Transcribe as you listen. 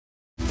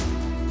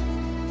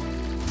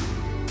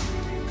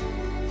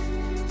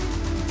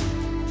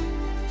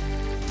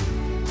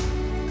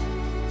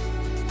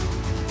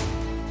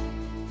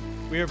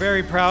We are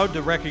very proud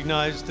to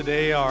recognize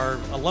today our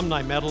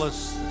alumni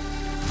medalists.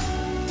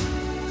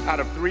 Out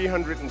of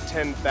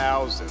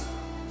 310,000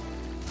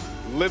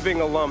 living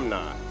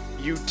alumni,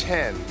 you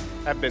 10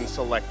 have been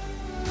selected.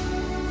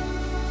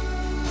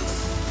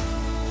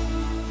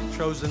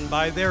 Chosen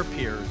by their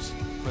peers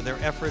for their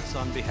efforts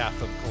on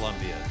behalf of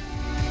Columbia.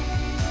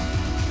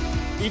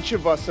 Each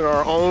of us in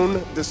our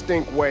own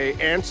distinct way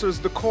answers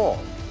the call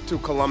to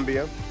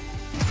Columbia.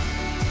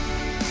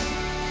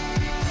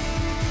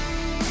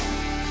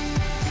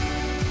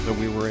 So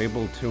we were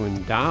able to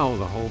endow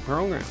the whole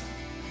program.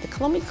 The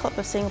Columbia Club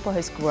of Singapore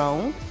has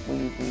grown.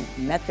 We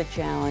met the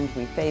challenge,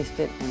 we faced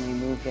it, and we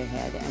moved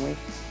ahead, and we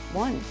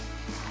won.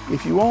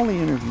 If you only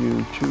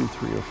interview 2,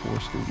 3, or 4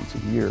 students a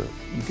year,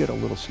 you get a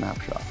little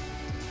snapshot.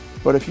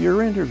 But if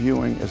you're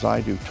interviewing, as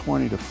I do,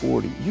 20 to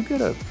 40, you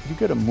get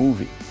a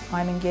movie.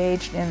 I'm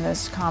engaged in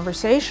this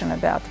conversation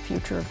about the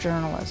future of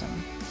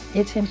journalism.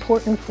 It's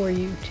important for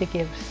you to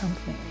give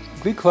something.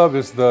 Glee Club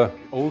is the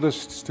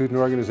oldest student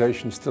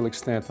organization still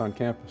extant on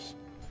campus.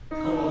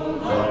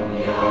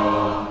 Columbia,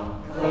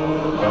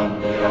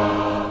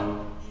 Columbia.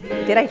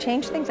 Did I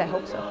change things? I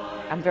hope so.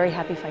 I'm very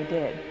happy if I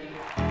did.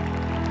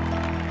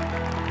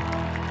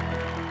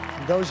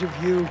 And those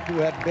of you who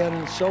have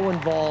been so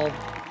involved,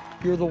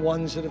 you're the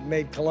ones that have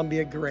made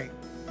Columbia great.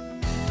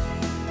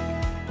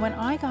 When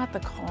I got the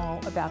call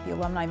about the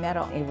Alumni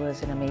Medal, it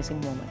was an amazing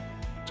moment.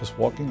 Just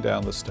walking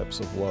down the steps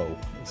of Lowe,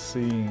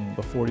 seeing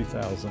the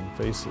 40,000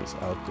 faces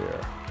out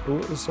there,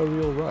 it was a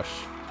real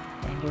rush.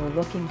 And you're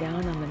looking down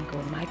on them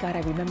going, my God,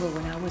 I remember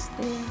when I was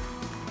there.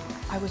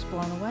 I was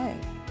blown away.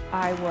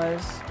 I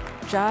was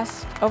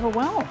just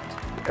overwhelmed.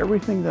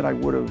 Everything that I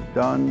would have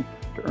done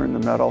to earn the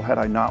medal, had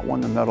I not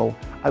won the medal,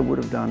 I would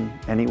have done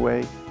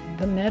anyway.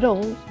 The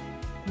medal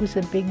was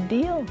a big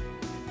deal.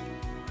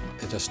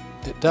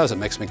 It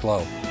makes me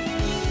glow.